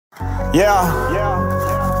Yeah.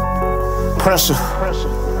 Pressure.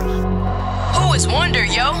 Who is Wonder,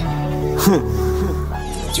 yo?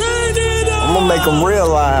 I'ma make them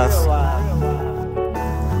realize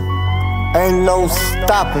ain't no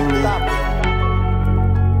stopping me.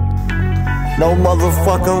 No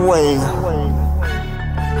motherfucking way.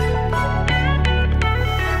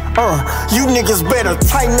 You niggas better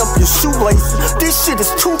tighten up your shoelaces. This shit is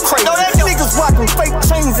too crazy. Niggas rockin' fake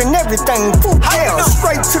chains and everything. Full hair,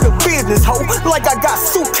 straight to the business, ho, like I got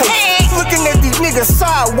suitcases. Looking at these niggas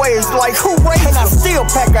sideways like who raised? And I still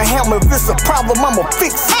pack a hammer. If it's a problem, I'ma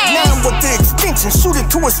fix it. Now I'm with the extension, shoot it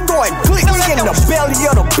to a store and click. We in the belly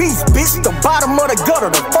of the beast, bitch, the bottom of the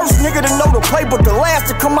gutter. The first nigga to know the play, but the last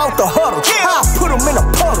to come out the huddle. I'll put him in a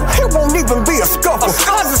puddle, it won't even be a scuffle.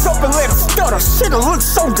 I just up and let it stutter, shit'll look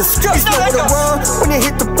so disgusting. Over the run, when it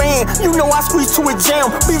hit the fan, you know I squeeze to a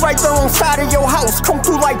jam. Be right there on side of your house, come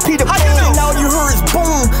through like Peter Pan. And all you hear is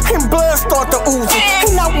boom, and blood start to ooze.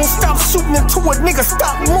 And I won't stop shooting until a nigga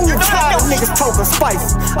stop moving. Tired of niggas talking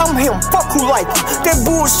spicy, I'm him, fuck who like you. That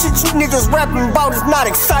bullshit you niggas rapping about is not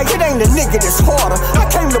exciting. It ain't a nigga that's harder, I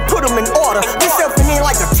came to put him in order. This effing ain't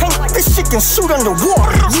like a tank, this shit can shoot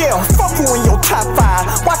underwater. Yeah, fuck who in your top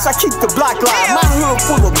 5, watch I keep the block live. My hood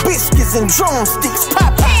full of biscuits and drumsticks,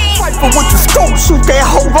 Popeye. Rifle with the scope, shoot that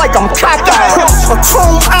hoe like I'm cockeyed. A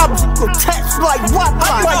chrome object attached like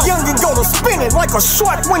Wi-Fi. My youngin' go to spinning like a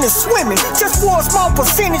shark when it's swimming. Just for a small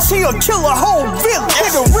percentage, he'll kill a whole village.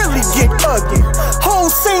 It'll really get ugly,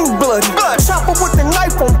 whole scene bloody. Chopper with the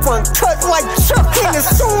knife on front, cut like Chuck. And as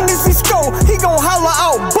soon as he score, he gon' holler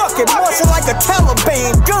out bucket. Marching like a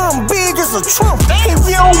Taliban, gun big as a trunk. And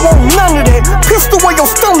you don't want none of that, pistol where your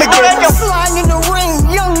stomach at. Flying in the rain,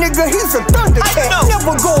 young nigga, he's a thundercat.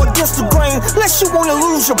 Never go against the grain, unless you wanna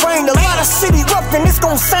lose your brain. A lot of city roughin', it's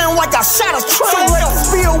gon' sound like I shot a train. So let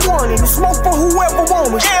this be a warning, smoke for whoever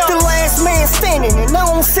want it. The last man standing, and I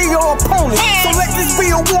don't see your opponent. So let this be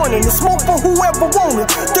a warning, smoke for whoever want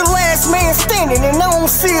it. The last man standing, and I don't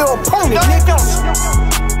see your opponent, nigga.